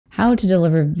How to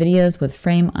deliver videos with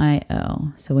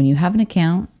Frame.io. So when you have an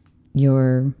account,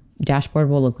 your dashboard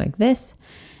will look like this,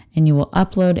 and you will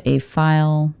upload a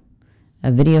file,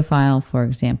 a video file, for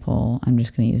example. I'm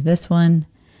just going to use this one,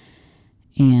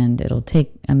 and it'll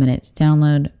take a minute to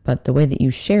download. But the way that you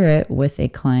share it with a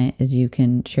client is you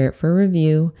can share it for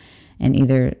review and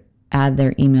either add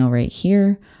their email right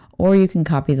here, or you can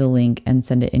copy the link and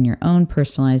send it in your own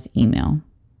personalized email.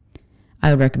 I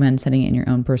would recommend sending it in your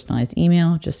own personalized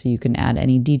email just so you can add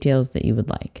any details that you would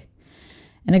like.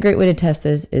 And a great way to test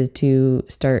this is to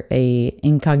start a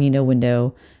incognito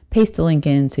window, paste the link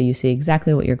in so you see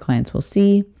exactly what your clients will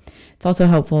see. It's also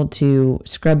helpful to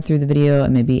scrub through the video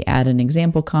and maybe add an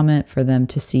example comment for them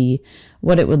to see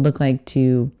what it would look like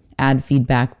to add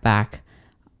feedback back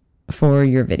for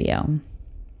your video.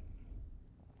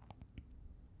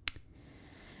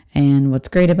 And what's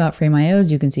great about Frame.io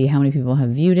is you can see how many people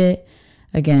have viewed it.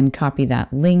 Again, copy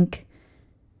that link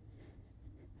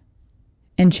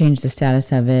and change the status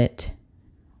of it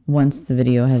once the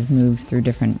video has moved through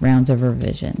different rounds of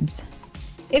revisions.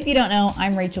 If you don't know,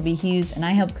 I'm Rachel B. Hughes, and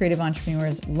I help creative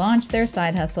entrepreneurs launch their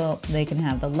side hustle so they can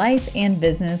have the life and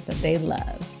business that they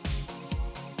love.